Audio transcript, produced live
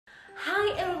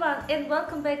everyone and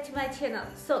welcome back to my channel.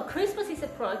 So Christmas is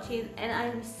approaching and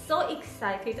I'm so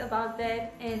excited about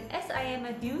that, and as I am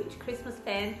a huge Christmas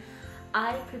fan,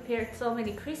 I prepared so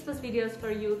many Christmas videos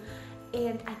for you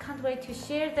and I can't wait to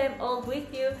share them all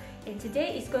with you. And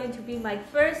today is going to be my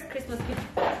first Christmas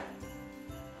video.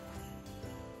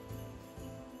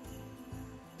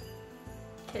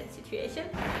 Cat situation.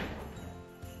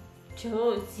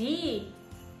 Josie,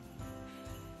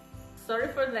 sorry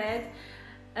for that.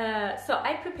 So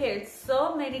I prepared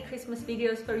so many Christmas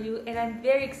videos for you and I'm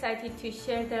very excited to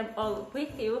share them all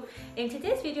with you. And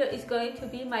today's video is going to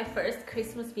be my first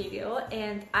Christmas video,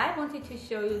 and I wanted to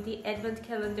show you the advent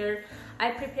calendar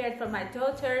I prepared for my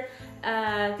daughter.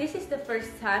 This is the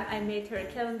first time I made her a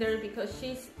calendar because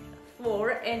she's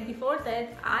 4, and before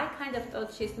that I kind of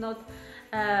thought she's not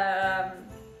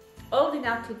old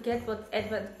enough to get what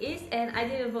advent is, and I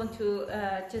didn't want to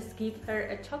just give her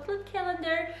a chocolate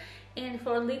calendar. And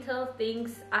for little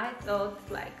things, I thought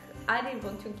like I didn't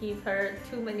want to give her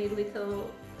too many little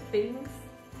things.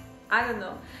 I don't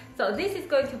know. So this is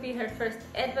going to be her first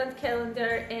advent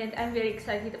calendar and I'm very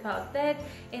excited about that,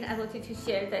 and I wanted to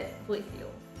share that with you.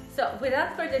 So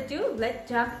without further ado, let's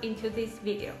jump into this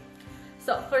video.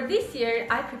 So for this year,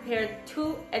 I prepared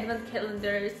 2 advent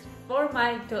calendars for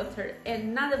my daughter,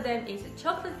 and none of them is a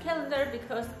chocolate calendar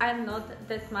because I'm not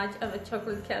that much of a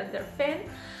chocolate calendar fan.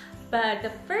 But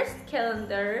the first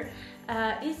calendar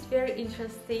is very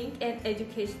interesting and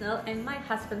educational, and my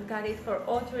husband got it for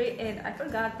Audrey, and I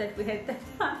forgot that we had that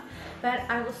one. But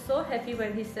I was so happy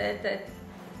when he said that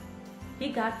he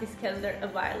got this calendar a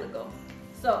while ago.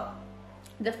 So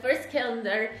the first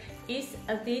calendar is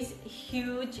this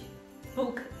huge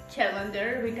book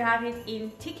calendar. We got it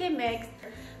in TK Maxx.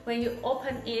 When you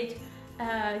open it,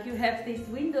 you have these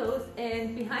windows,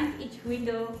 and behind each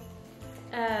window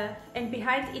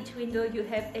you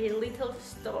have a little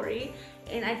story,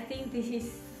 and I think this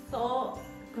is so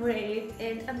great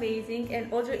and amazing,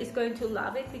 and Audrey is going to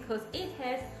love it because it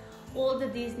has all the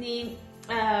Disney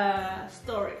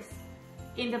stories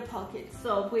in the pocket.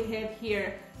 So we have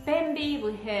here Bambi,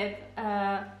 we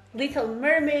have Little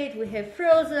Mermaid, we have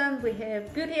Frozen, we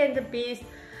have Beauty and the Beast,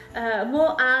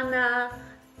 Moana,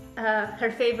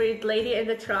 her favorite Lady and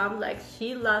the Tramp, like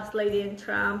she loves Lady and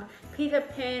Tramp, Peter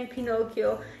Pan,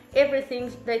 Pinocchio,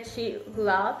 everything that she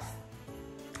loves.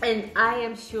 And I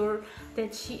am sure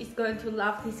that she is going to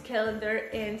love this calendar.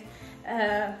 And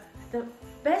the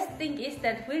best thing is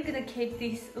that we're gonna keep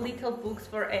these little books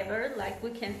forever. Like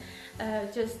we can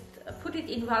just put it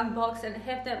in one box and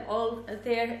have them all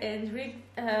there and read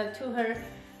to her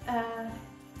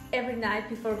every night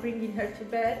before bringing her to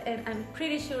bed, and I'm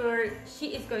pretty sure she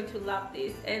is going to love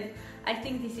this, and I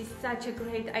think this is such a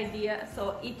great idea.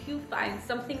 So if you find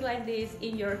something like this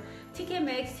in your TK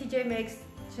Maxx, TJ Maxx,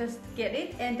 just get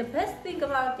it. And the best thing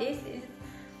about this is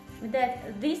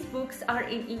that these books are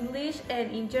in English,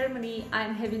 and in Germany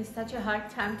I'm having such a hard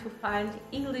time to find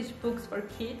English books for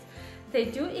kids. They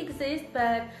do exist,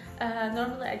 but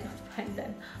normally I don't find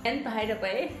them. And by the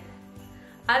way,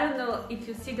 I don't know if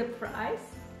you see the price.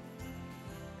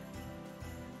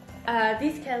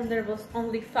 This calendar was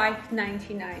only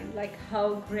 $5.99. Like,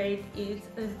 how great is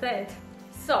that?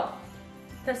 So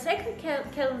the second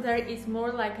calendar is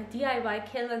more like a DIY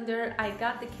calendar. I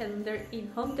got the calendar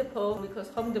in Home Depot because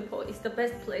Home Depot is the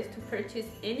best place to purchase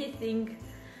anything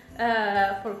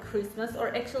for Christmas,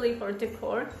 or actually for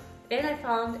decor. And I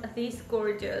found this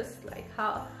gorgeous, like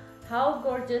how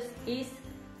gorgeous is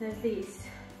this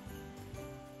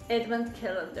advent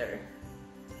calendar.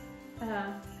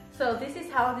 So this is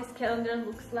how this calendar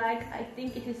looks like. I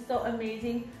think it is so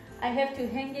amazing. I have to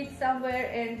hang it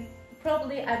somewhere, and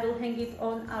probably I will hang it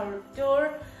on our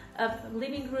door of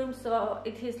living room, so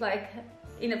it is like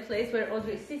in a place where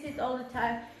Audrey sees it all the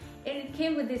time. And it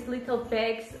came with these little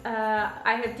bags.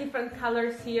 I have different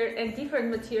colors here and different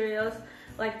materials.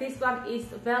 Like this one is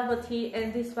velvety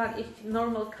and this one is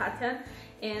normal cotton.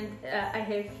 And I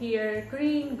have here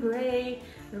green, gray,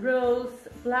 rose,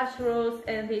 blush rose,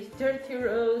 and this dirty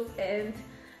rose, and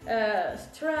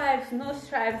stripes, no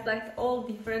stripes, like all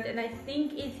different. And I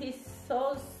think it is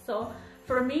so,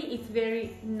 for me it's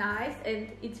very nice and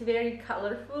it's very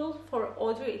colorful. For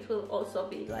Audrey it will also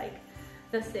be like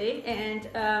the same.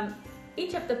 And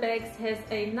each of the bags has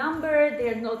a number.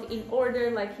 They're not in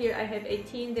order, like here I have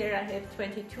 18, there I have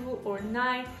 22 or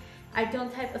 9. I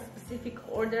don't have a specific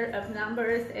order of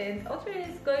numbers, and Audrey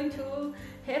is going to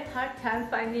have hard time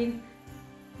finding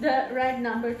the right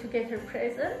number to get her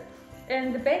present.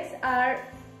 And the bags are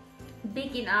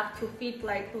big enough to fit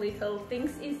like little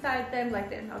things inside them. Like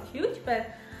they're not huge,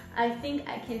 but I think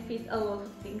I can fit a lot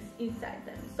of things inside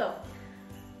them. So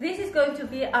this is going to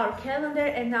be our calendar,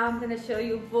 and now I'm going to show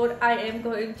you what I am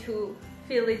going to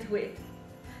fill it with.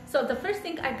 So the first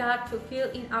thing I got to fill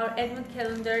in our advent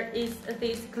calendar is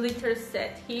this glitter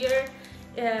set here.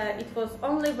 It was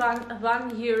only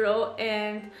 €1,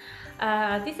 and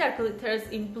these are glitters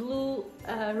in blue,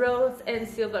 rose and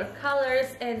silver colors,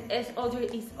 and as Audrey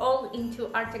is all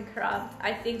into art and craft,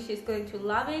 I think she's going to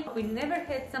love it. We never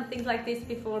had something like this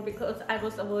before because I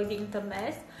was avoiding the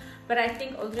mess, but I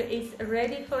think Audrey is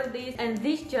ready for this. And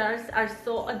these jars are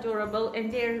so adorable, and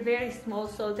they're very small,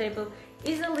 so they will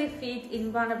easily fit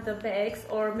in one of the bags,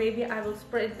 or maybe I will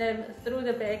spread them through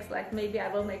the bags, like maybe I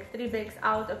will make 3 bags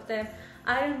out of them.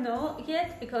 I don't know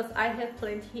yet because I have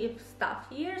plenty of stuff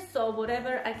here, so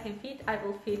whatever I can fit, I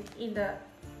will fit in the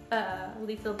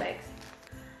little bags.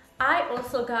 I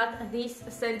also got these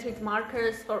scented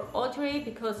markers for Audrey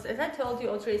because, as I told you,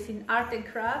 Audrey is in art and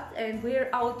craft, and we're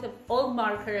out of all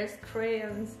markers,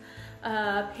 crayons,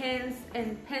 pens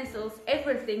and pencils,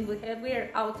 everything we have, we are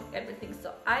out of everything.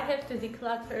 So I have to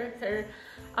declutter her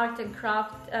art and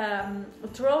craft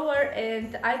drawer,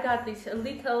 and I got these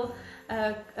little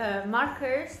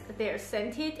markers. They're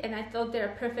scented, and I thought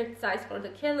they're perfect size for the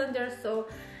calendar, so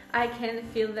I can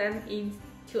fill them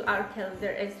into our calendar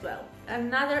as well.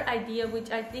 Another idea which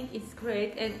I think is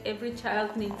great and every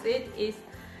child needs it is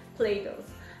Play-Dohs.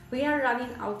 We are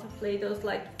running out of Play-Dohs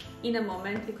like in a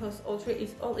moment because Audrey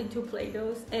is all into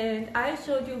Play-Dohs, and I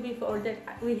showed you before that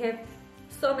we have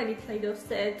so many Play-Doh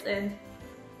sets and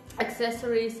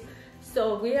accessories,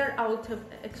 so we are out of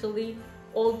actually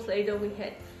all Play-Doh we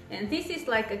had. And this is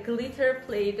like a glitter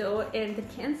Play-Doh, and the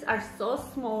cans are so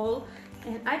small,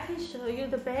 and I can show you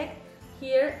the bag.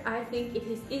 Here, I think it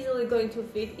is easily going to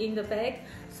fit in the bag,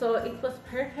 so it was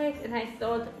perfect, and I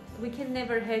thought we can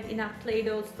never have enough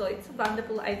Play-Doh, so it's a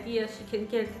wonderful idea. She can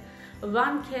get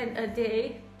 1 can a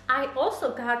day. I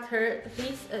also got her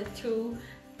these 2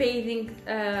 bathing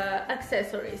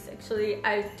accessories. Actually,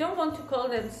 I don't want to call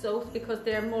them soaps because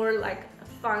they're more like a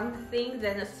fun thing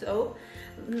than a soap.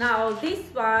 Now this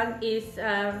one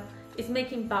is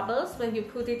making bubbles when you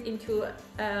put it into a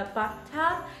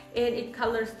bathtub, and it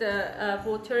colors the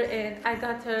water, and I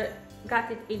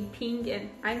got it in pink, and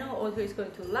I know Audrey is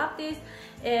going to love this.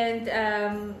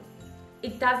 And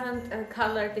it doesn't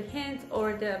color the hands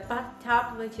or the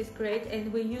bathtub, which is great,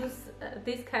 and we use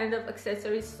this kind of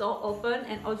accessories so often,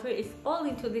 and Audrey is all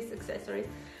into this accessory,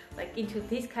 like into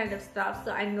this kind of stuff,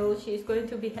 so I know she's going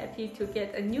to be happy to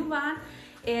get a new one.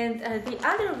 And the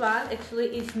other one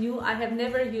actually is new. I have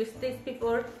never used this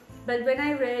before, but when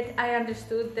I read, I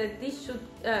understood that this should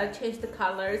change the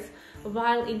colors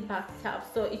while in bathtub.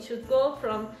 So it should go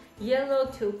from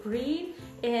yellow to green,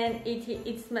 and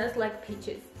it smells like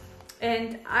peaches.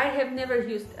 And I have never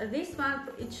used this one.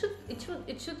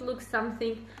 It should look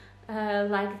something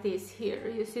like this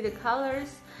here. You see the colors.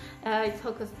 It's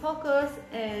Hocus Pocus,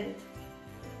 and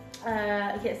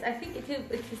yes, I think it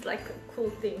is like a cool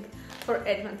thing for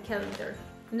advent calendar.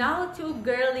 Now to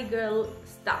girly girl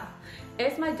stuff.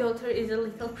 As my daughter is a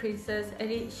little princess,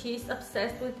 and she's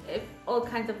obsessed with all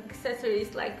kinds of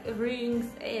accessories like rings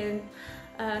and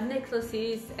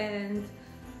necklaces and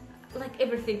like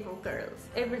everything for girls.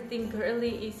 Everything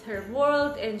girly is her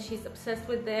world, and she's obsessed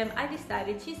with them. I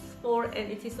decided she's 4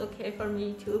 and it is okay for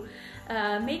me to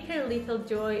make her a little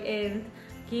joy and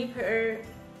give her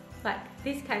like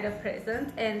this kind of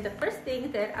present. And the first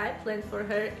thing that I planned for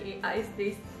her is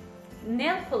this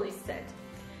nail polish set.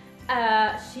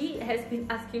 She has been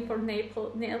asking for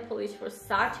nail polish for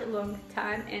such a long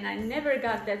time, and I never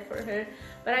got that for her,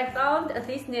 but I found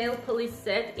this nail polish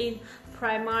set in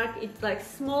Primark. It's like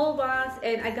small ones,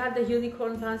 and I got the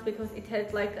unicorn ones because it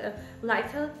had like a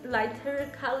lighter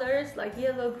colors like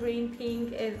yellow, green,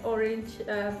 pink and orange,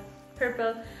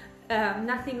 purple.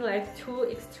 Nothing like too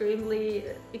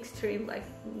extreme like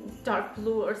dark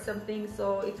blue or something,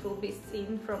 so it will be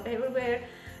seen from everywhere.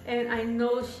 And I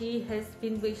know she has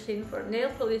been wishing for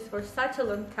nail polish for such a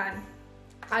long time.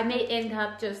 I may end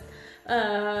up just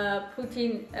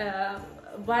putting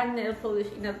 1 nail polish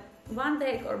in one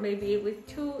bag, or maybe with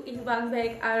 2 in one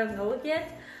bag. I don't know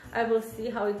yet. I will see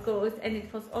how it goes. And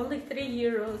it was only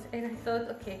 €3, and I thought,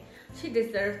 okay, she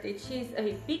deserved it. She's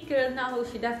a big girl now.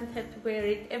 She doesn't have to wear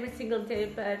it every single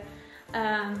day, but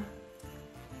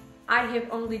I have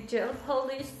only gel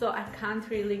polish, so I can't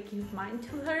really give mine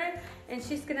to her, and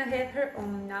she's gonna have her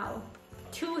own now.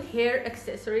 2 hair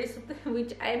accessories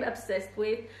which I'm obsessed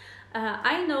with.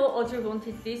 I know Audrey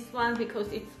wanted this one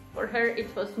because it's for her.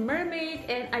 It was mermaid,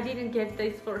 and I didn't get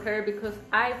this for her because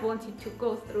I wanted to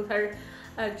go through her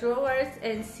drawers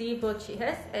and see what she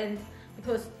has, and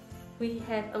because we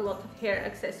have a lot of hair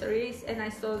accessories, and I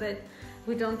saw that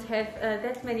we don't have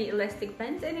that many elastic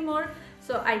bands anymore.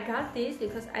 So I got this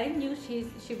because I knew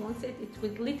she wants it. It's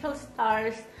with little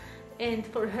stars, and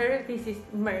for her this is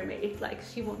mermaid, like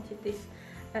she wanted this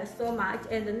so much.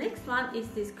 And the next one is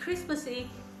this Christmassy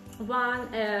one,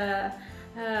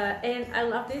 and I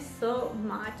love this so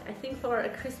much. I think for a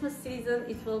Christmas season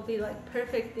it will be like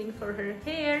perfect thing for her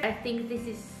hair. I think this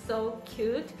is so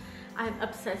cute. I'm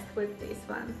obsessed with this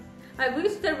one. I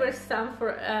wish there were some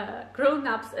for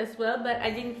grown-ups as well, but I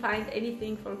didn't find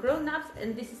anything for grown-ups,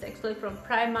 and this is actually from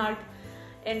Primark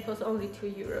and it was only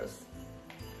 €2.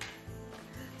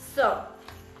 So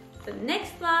the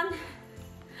next one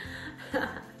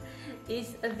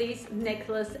is this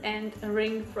necklace and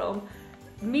ring from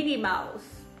Minnie Mouse.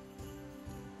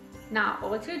 Now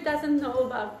Audrey doesn't know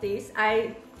about this.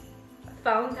 I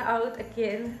found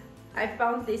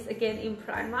this again in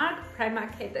Primark.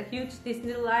 Primark had a huge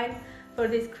Disney line for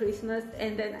this Christmas,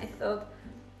 and then I thought,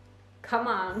 come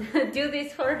on, do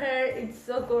this for her. It's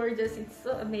so gorgeous, it's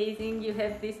so amazing. You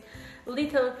have this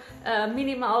little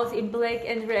Minnie Mouse in black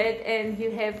and red, and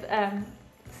you have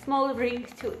small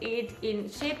rings to it in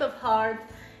shape of heart.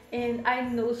 And I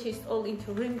know she's all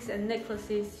into rings and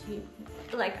necklaces.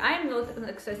 Like, I'm not an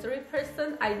accessory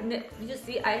person. You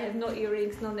see, I have no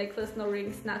earrings, no necklace, no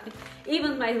rings, nothing.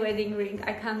 Even my wedding ring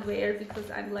I can't wear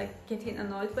because I'm like getting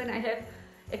annoyed when I have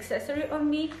accessory on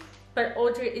me. But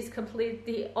Audrey is completely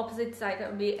the opposite side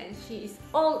of me, and she is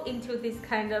all into this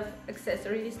kind of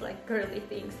accessories, like girly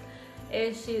things.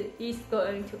 And she is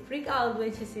going to freak out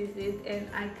when she sees it, and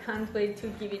I can't wait to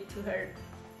give it to her.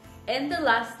 And the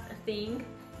last thing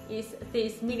is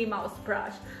this Minnie Mouse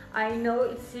brush. I know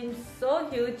it seems so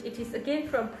huge. It is again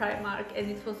from Primark,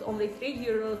 and it was only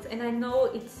 €3, and I know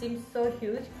it seems so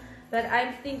huge, but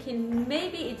I'm thinking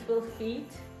maybe it will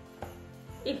fit.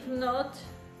 If not,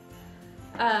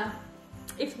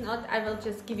 I will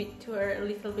just give it to her a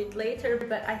little bit later.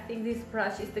 But I think this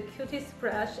brush is the cutest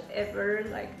brush ever.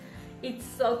 Like, it's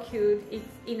so cute. It's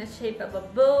in a shape of a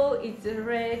bow, it's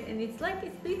red, and it's like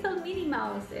it's little Minnie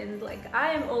Mouse. And like,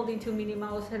 I am all into Minnie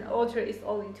Mouse, and Audrey is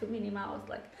all into Minnie Mouse.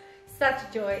 Like,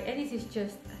 such joy. And it is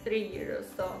just €3,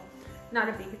 so not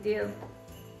a big deal.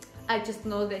 I just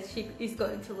know that she is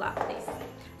going to love this.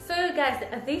 So guys,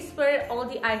 these were all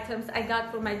the items I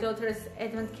got for my daughter's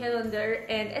advent calendar,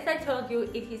 and as I told you,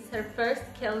 it is her first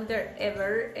calendar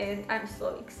ever, and I'm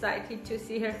so excited to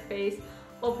see her face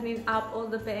opening up all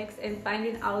the bags and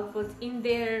finding out what's in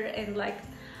there. And like,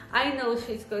 I know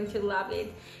she's going to love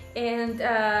it. And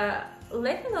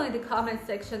let me know in the comment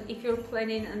section if you're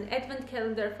planning an advent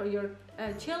calendar for your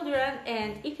children,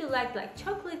 and if you like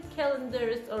chocolate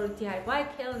calendars or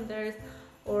DIY calendars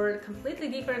or completely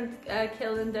different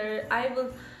calendar. I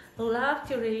will love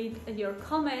to read your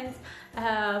comments.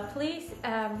 Please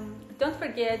don't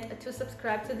forget to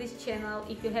subscribe to this channel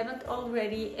if you haven't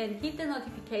already, and hit the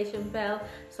notification bell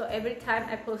so every time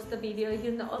I post a video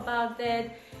you know about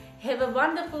that. Have a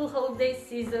wonderful holiday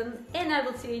season, and I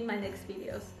will see you in my next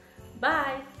videos.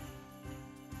 Bye!